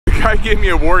guy gave me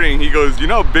a warning. He goes, you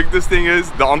know how big this thing is,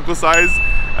 the uncle size?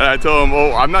 And I told him,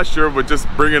 oh, I'm not sure, but just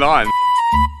bring it on.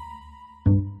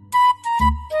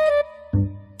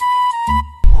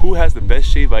 Who has the best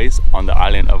shave ice on the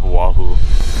island of Oahu?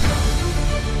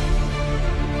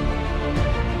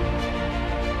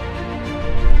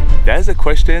 That is a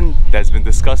question that's been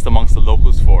discussed amongst the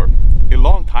locals for a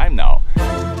long time now.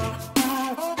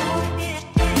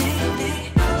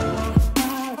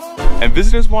 And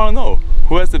visitors want to know,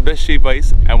 who has the best shave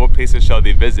ice and what places shall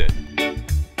they visit?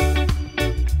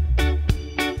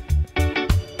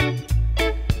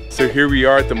 So here we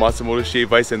are at the Matsumoto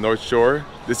Shave Ice in North Shore.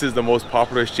 This is the most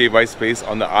popular shave ice place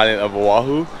on the island of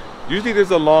Oahu. Usually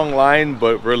there's a long line,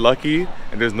 but we're lucky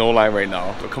and there's no line right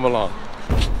now. So come along.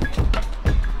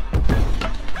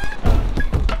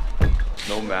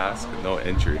 No mask, no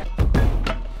entry.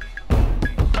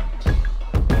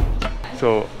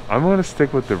 So I'm gonna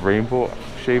stick with the rainbow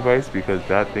shave ice because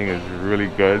that thing is really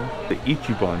good. The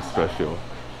Ichiban special.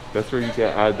 That's where you can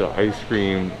add the ice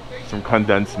cream, some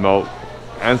condensed milk,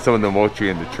 and some of the mochi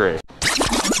in the tray.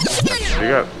 They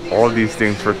got all these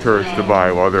things for tourists to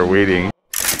buy while they're waiting.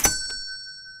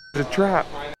 It's a trap.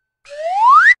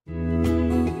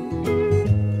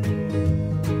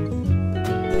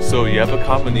 So you have a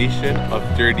combination of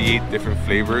 38 different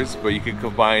flavors, but you can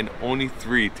combine only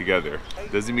 3 together.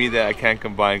 Doesn't mean that I can't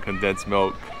combine condensed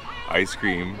milk, ice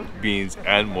cream, beans,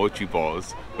 and mochi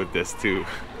balls with this too.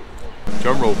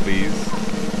 Drum roll please.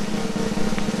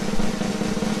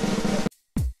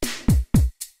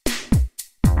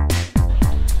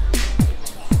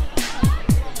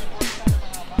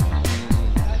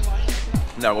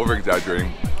 Not over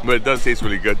exaggerating, but it does taste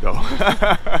really good though.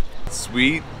 It's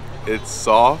sweet, it's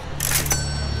soft,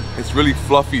 it's really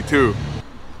fluffy too.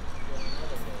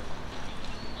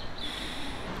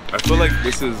 I feel like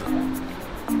this is,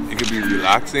 it can be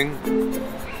relaxing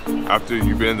after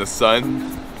you've been in the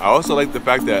sun. I also like the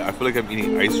fact that I feel like I'm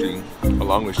eating ice cream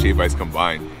along with shave ice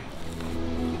combined.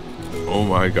 Oh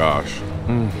my gosh.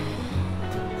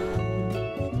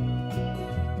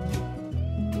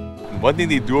 One thing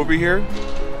they do over here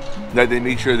is that they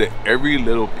make sure that every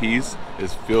little piece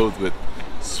is filled with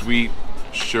sweet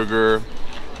sugar,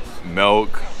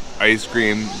 milk, ice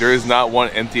cream. There is not one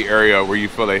empty area where you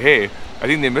feel like, hey, I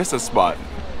think they missed a spot.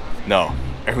 No,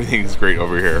 everything is great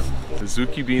over here. The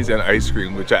zuki beans and ice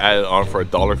cream, which I added on for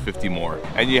 $1.50 more.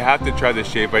 And you have to try the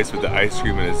shave ice with the ice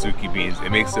cream and the zuki beans.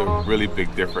 It makes a really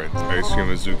big difference. Ice cream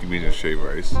with zuki beans and shave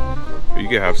ice. But you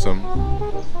can have some.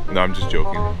 No, I'm just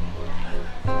joking.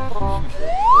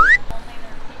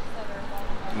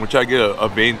 Which I get a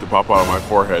vein to pop out of my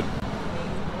forehead.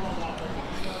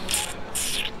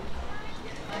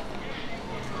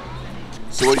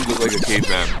 So what, you look like a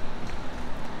caveman.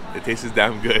 It tastes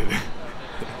damn good.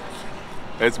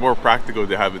 It's more practical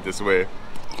to have it this way.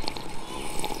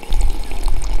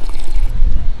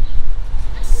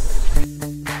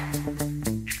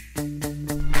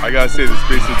 I gotta say, this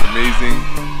place is amazing.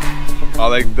 I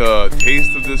like the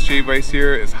taste of this shave ice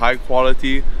here. It's high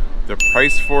quality. The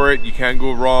price for it, you can't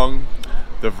go wrong.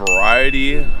 The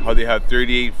variety, how they have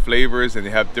 38 flavors and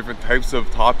they have different types of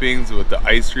toppings with the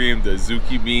ice cream, the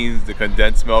zuki beans, the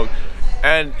condensed milk,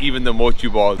 and even the mochi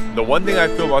balls. The one thing I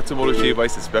feel Matsumoto Shave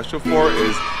Ice is special for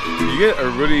is you get a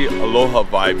really aloha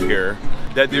vibe here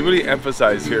that they really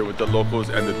emphasize here with the locals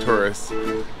and the tourists.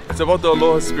 It's about the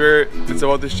aloha spirit, it's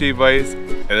about the shave ice,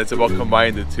 and it's about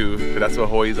combining the two, because that's what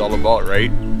Hawaii is all about,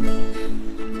 right?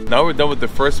 Now we're done with the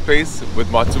first place with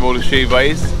Matsumoto Shave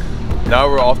Ice. Now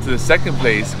we're off to the second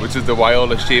place, which is the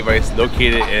Waiola Shave Ice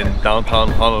located in downtown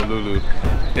Honolulu.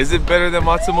 Is it better than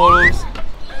Matsumoto's?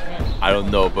 I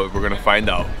don't know, but we're gonna find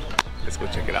out. Let's go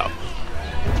check it out.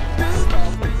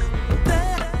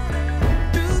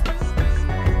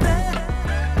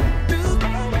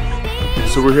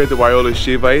 So we're here at the Waiola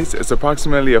Shave Ice. It's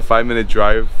approximately a 5-minute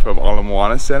drive from Ala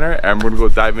Moana Center, and we're gonna go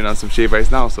dive in on some shave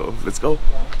ice now, so let's go.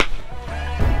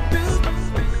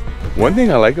 One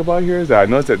thing I like about here is that I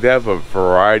noticed that they have a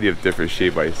variety of different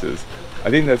shave ices. I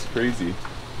think that's crazy.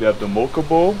 They have the mocha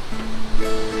bowl,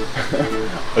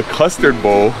 a custard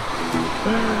bowl,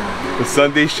 the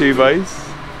sundae shave ice,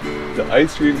 the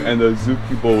ice cream, and the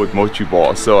zuki bowl with mochi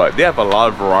ball. So they have a lot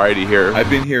of variety here. I've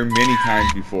been here many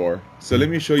times before, so let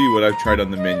me show you what I've tried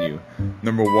on the menu.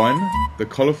 Number 1, the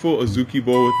colorful azuki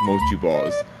bowl with mochi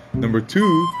balls. Number 2,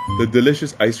 the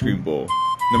delicious ice cream bowl.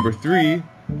 Number 3,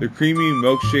 the creamy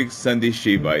milkshake sundae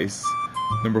shave ice.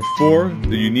 Number 4,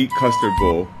 the unique custard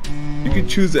bowl. You can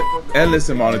choose an endless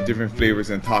amount of different flavors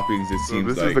and toppings, it seems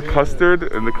like. This is the custard,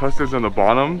 and the custard's on the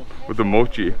bottom with the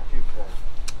mochi.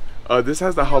 This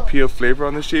has the haupia flavor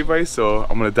on the shave ice, so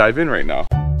I'm gonna dive in right now.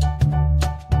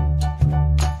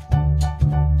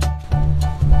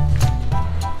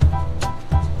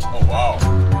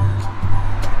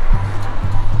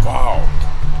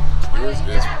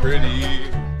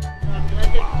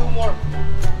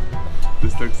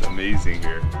 amazing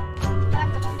here.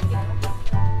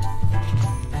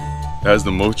 It has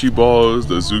the mochi balls,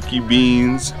 the zuki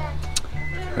beans,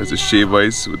 has the shave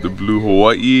ice with the blue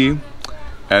Hawaii, and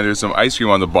there's some ice cream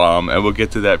on the bottom, and we'll get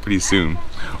to that pretty soon.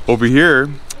 Over here,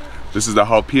 this is the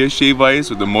Haupia shave ice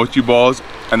with the mochi balls,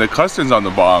 and the custard's on the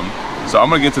bottom. So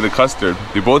I'm gonna get to the custard.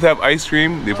 They both have ice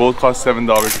cream, they both cost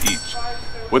 $7 each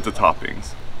with the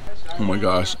toppings. Oh my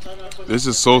gosh, this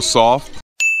is so soft.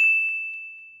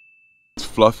 It's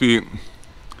fluffy.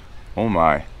 Oh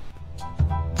my.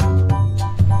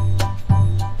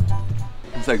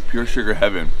 It's like pure sugar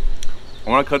heaven. I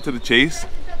want to cut to the chase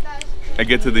and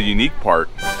get to the unique part,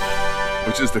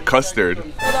 which is the custard.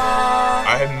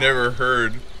 I had never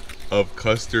heard of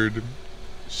custard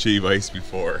shave ice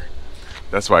before.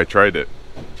 That's why I tried it.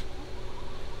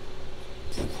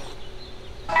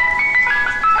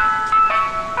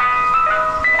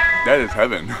 That is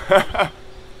heaven.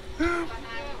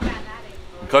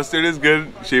 Custard is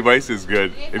good, shave ice is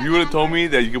good. If you would have told me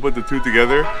that you could put the two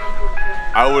together,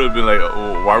 I would have been like,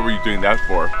 oh, why were you doing that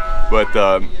for? But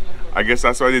I guess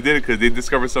that's why they did it, because they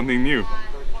discovered something new.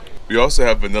 We also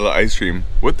have vanilla ice cream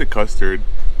with the custard,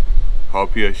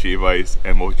 Haupia shave ice,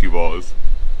 and mochi balls.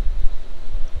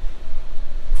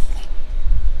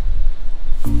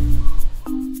 I'm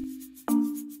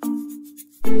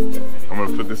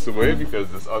gonna put this away because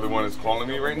this other one is calling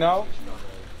me right now.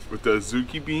 With the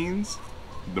azuki beans,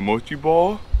 the mochi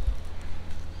ball,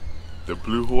 the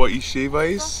blue Hawaii shave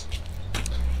ice,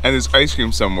 and there's ice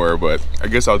cream somewhere, but I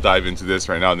guess I'll dive into this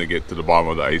right now and then get to the bottom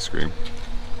of the ice cream.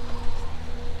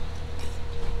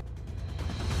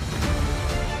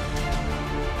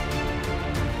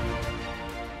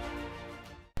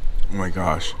 Oh my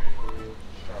gosh.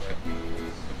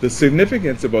 The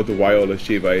significance about the Waiola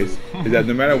Shave Ice is that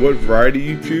no matter what variety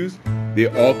you choose, they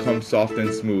all come soft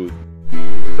and smooth.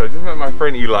 So I just met my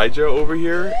friend Elijah over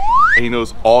here, and he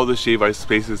knows all the shave ice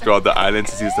spaces throughout the island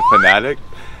since he's the fanatic.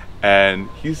 And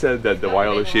he said that the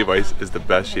Waiola Shave Ice is the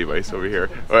best shave ice over here.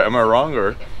 Am I wrong,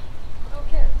 or?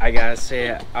 I gotta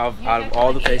say, out of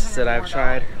all the places that I've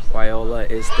tried, Waiola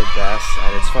is the best.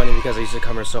 And it's funny because I used to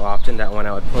come here so often that when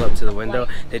I would pull up to the window,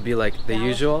 they'd be like, the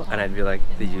usual, and I'd be like,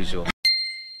 the usual.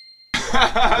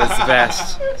 It's the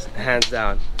best, hands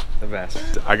down, the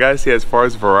best. I gotta say, as far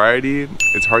as variety,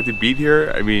 it's hard to beat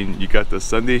here. I mean, you got the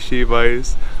Sundae shave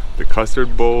ice, the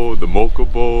custard bowl, the mocha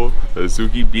bowl, the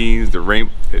azuki beans, the rain.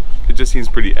 It just seems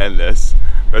pretty endless.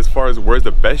 But as far as where's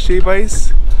the best shave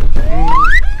ice,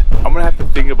 I'm gonna have to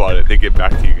think about it and get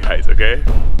back to you guys, okay?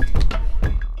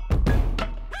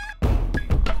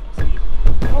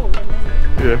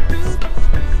 Yeah.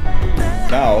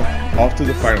 Now, off to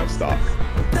the final stop.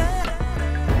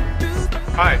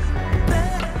 Hi.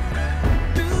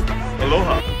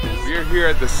 Aloha. We are here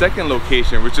at the second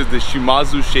location, which is the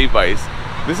Shimazu Shave Ice.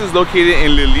 This is located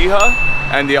in Liliha,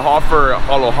 and they offer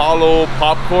halo,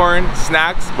 popcorn,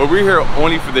 snacks, but we're here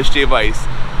only for the shave ice.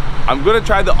 I'm gonna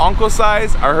try the uncle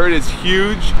size. I heard it's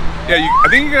huge. Yeah, I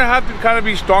think you're gonna have to kind of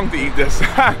be strong to eat this.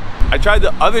 I tried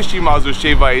the other Shimazu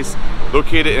Shave Ice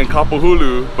located in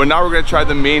Kapahulu, but now we're gonna try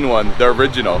the main one, the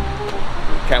original.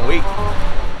 Can't wait.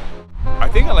 I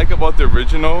think I like about the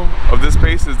original of this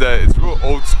place is that it's real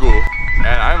old school, and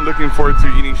I'm looking forward to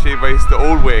eating shave ice the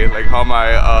old way, like how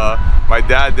my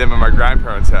dad, them, and my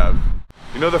grandparents have.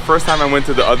 You know, the first time I went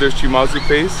to the other Shimazu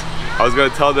place, I was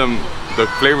gonna tell them the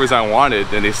flavors I wanted,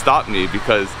 and they stopped me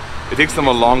because it takes them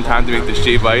a long time to make the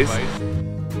shave ice.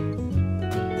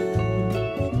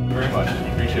 Very much,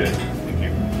 appreciate it. Thank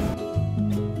you.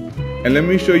 And let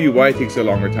me show you why it takes a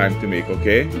longer time to make,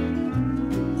 okay?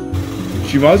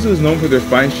 Shimazu is known for their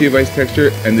fine shave ice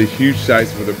texture and the huge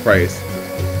size for the price.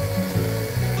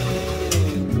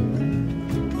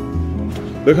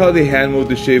 Look how they hand mold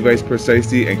the shave ice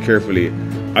precisely and carefully.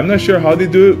 I'm not sure how they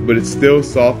do it, but it's still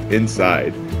soft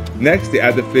inside. Next, they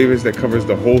add the flavors that covers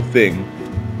the whole thing.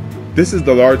 This is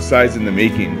the large size in the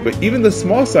making, but even the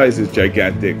small size is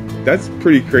gigantic. That's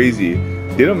pretty crazy.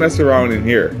 They don't mess around in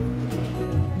here.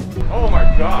 Oh my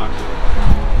gosh.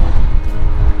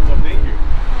 Well, thank you.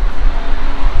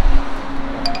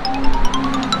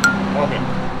 Okay.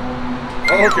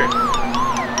 Oh, okay.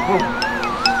 Whew.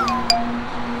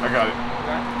 I got it.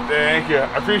 Thank you.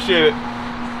 I appreciate it.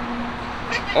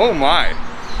 Oh my.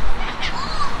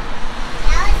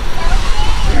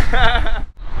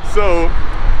 So,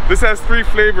 this has 3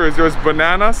 flavors. There's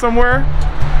banana somewhere,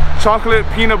 chocolate,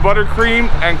 peanut butter cream,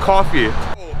 and coffee.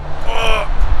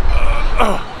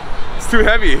 It's too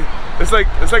heavy. It's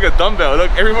like a dumbbell.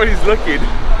 Look, everybody's looking.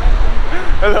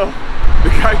 Hello. The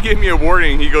guy gave me a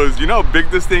warning. He goes, you know how big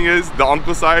this thing is? The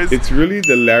uncle size? It's really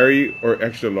the Larry or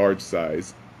extra large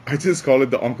size. I just call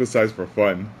it the uncle size for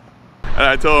fun. And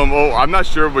I told him, oh, I'm not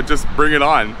sure, but just bring it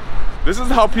on. This is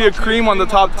Haupia cream on the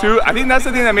top too. I think that's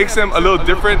the thing that makes them a little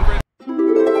different.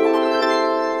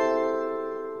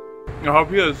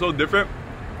 Haupia is so different.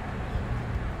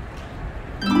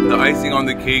 The icing on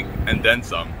the cake and then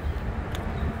some.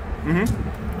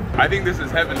 I think this is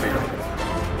heavenly.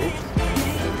 Oops.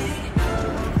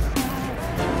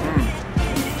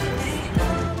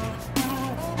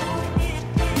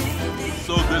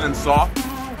 So good and soft.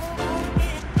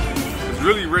 It's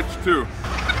really rich too.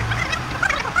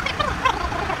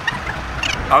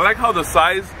 I like how the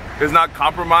size is not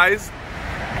compromised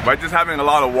by just having a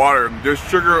lot of water. There's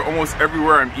sugar almost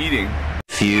everywhere I'm eating.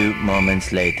 Few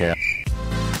moments later.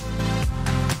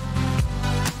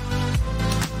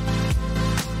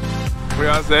 What do you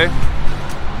gotta say?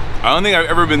 I don't think I've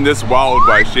ever been this wowed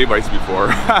by shave ice before.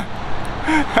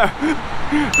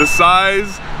 The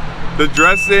size, the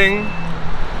dressing,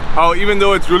 how even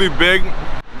though it's really big,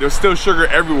 there's still sugar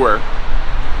everywhere.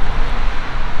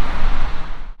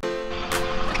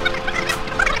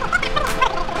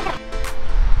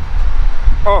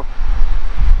 Oh.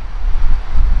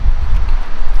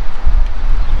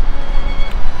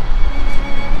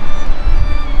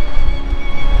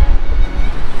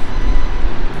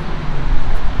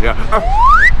 Yeah.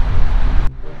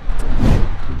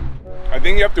 I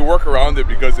think you have to work around it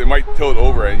because it might tilt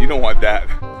over and you don't want that.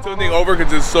 Tilting over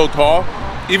because it's so tall.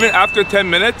 Even after 10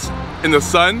 minutes in the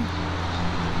sun,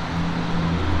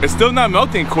 it's still not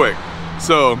melting quick.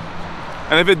 So,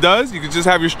 and if it does, you can just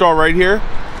have your straw right here.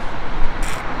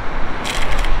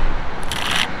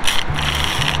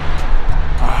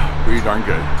 Pretty darn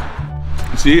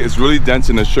good. See, it's really dense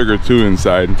in the sugar too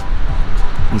inside.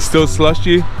 It's still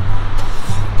slushy.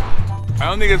 I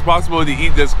don't think it's possible to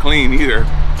eat this clean either.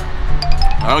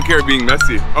 I don't care being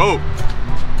messy. Oh!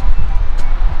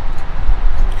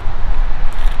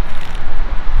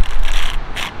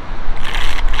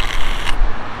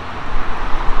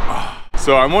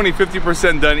 So I'm only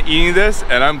 50% done eating this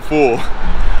and I'm full.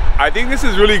 I think this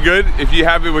is really good if you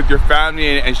have it with your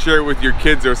family and share it with your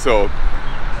kids or so.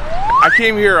 I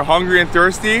came here hungry and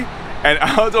thirsty and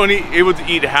I was only able to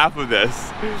eat half of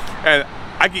this. And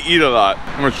I can eat a lot.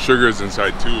 How much sugar is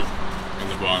inside too on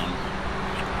the bottom?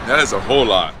 That is a whole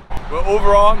lot. But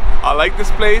overall, I like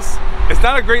this place. It's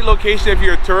not a great location if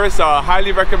you're a tourist, so I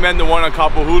highly recommend the one on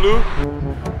Kapahulu.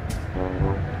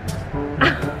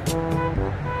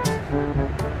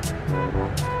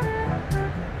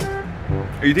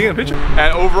 Are you taking a picture?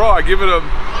 And overall, I give it a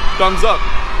thumbs up.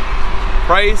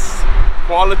 Price,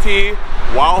 quality,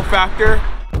 wow factor.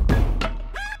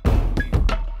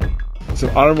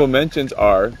 Some honorable mentions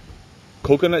are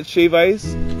coconut shave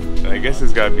ice. And I guess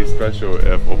it's gotta be special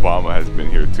if Obama has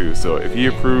been here too. So if he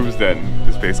approves, then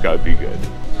this place gotta be good.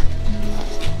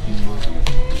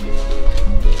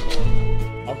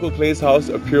 Uncle Clay's house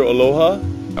of pure aloha.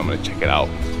 I'm gonna check it out.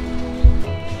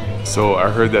 So I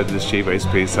heard that this shave ice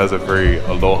place has a very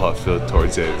aloha feel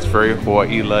towards it. It's very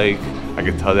Hawaii-like. I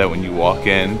can tell that when you walk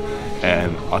in.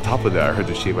 And on top of that, I heard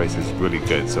the shave ice is really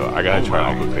good. So I gotta try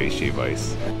Uncle Clay's shave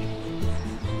ice.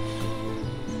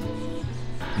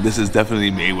 This is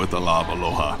definitely made with a lot of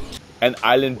aloha. An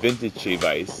island vintage shave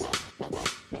ice.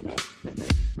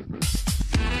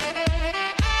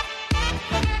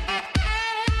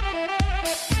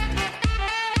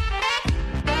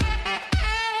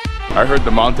 I heard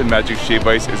the Mountain Magic Shave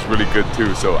Ice is really good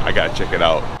too, so I gotta check it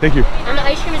out. Thank you. And the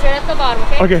ice cream is right at the bottom,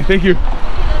 okay? Okay, thank you.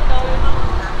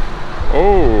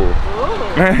 Oh.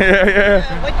 Yeah.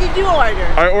 What did you order?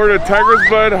 I ordered tiger's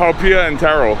blood, haupia, and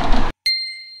taro.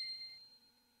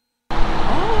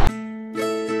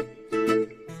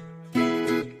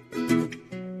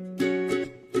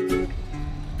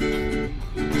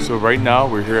 So right now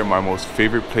we're here at my most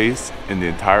favorite place in the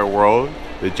entire world,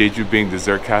 the Jejubing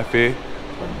Dessert Cafe.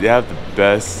 They have the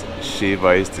best shave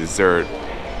ice dessert,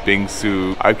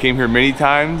 bingsu. I came here many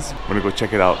times. I'm gonna go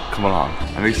check it out. Come along.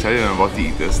 I'm excited. I'm about to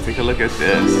eat this. Take a look at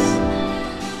this.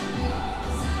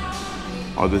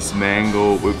 All this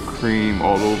mango whipped cream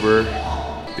all over.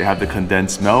 They have the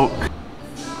condensed milk.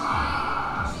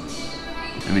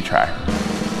 Let me try.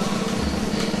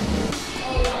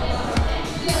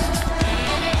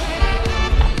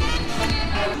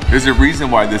 There's a reason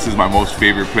why this is my most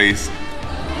favorite place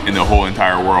in the whole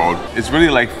entire world. It's really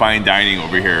like fine dining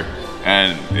over here,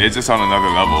 and it's just on another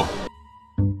level.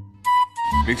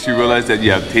 Makes you realize that you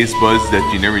have taste buds that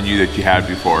you never knew that you had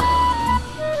before.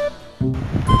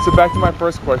 So back to my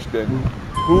first question.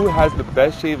 Who has the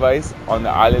best shave ice on the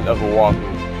island of Oahu?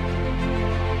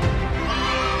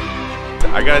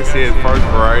 I gotta say, as far as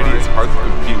variety, it's hard to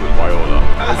compete with Waiola.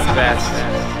 It's the best.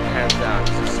 hands down.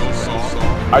 It's so soft.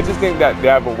 I just think that they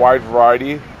have a wide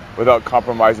variety without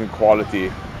compromising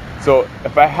quality. So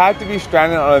if I had to be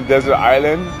stranded on a desert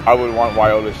island, I would want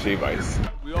Waiola Shave Ice.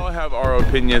 We all have our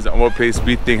opinions on what place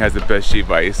we think has the best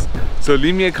shave ice. So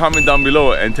leave me a comment down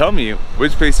below and tell me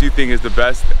which place you think is the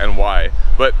best and why.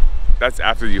 But that's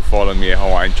after you follow me at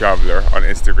Hawaiian Traveler on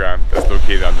Instagram. That's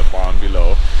located on the bottom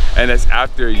below. And that's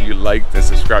after you liked and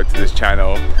subscribed to this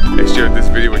channel and shared this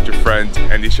video with your friends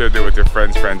and you shared it with your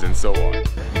friends' friends and so on.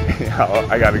 Yeah,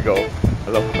 I gotta go.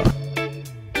 Aloha.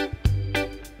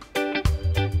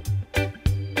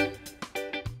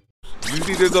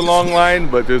 Usually there's a long line,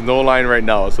 but there's no line right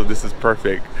now, so this is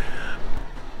perfect.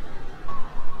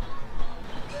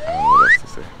 I don't know what else to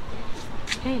say.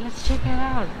 Hey, let's check it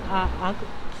out.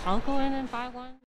 I'll go in and buy one.